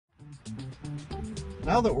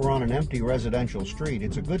Now that we're on an empty residential street,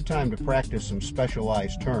 it's a good time to practice some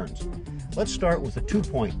specialized turns. Let's start with a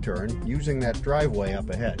two-point turn using that driveway up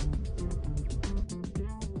ahead.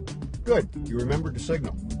 Good, you remembered to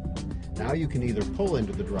signal. Now you can either pull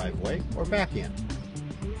into the driveway or back in.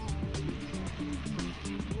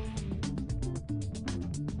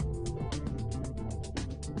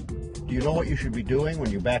 Do you know what you should be doing when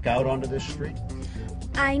you back out onto this street?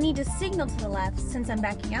 I need to signal to the left since I'm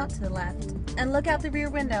backing out to the left, and look out the rear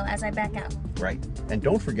window as I back out. Right. And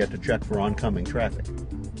don't forget to check for oncoming traffic.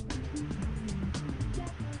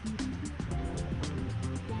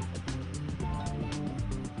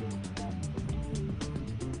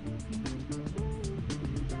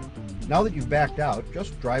 Now that you've backed out,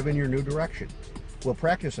 just drive in your new direction. We'll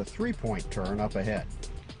practice a three-point turn up ahead.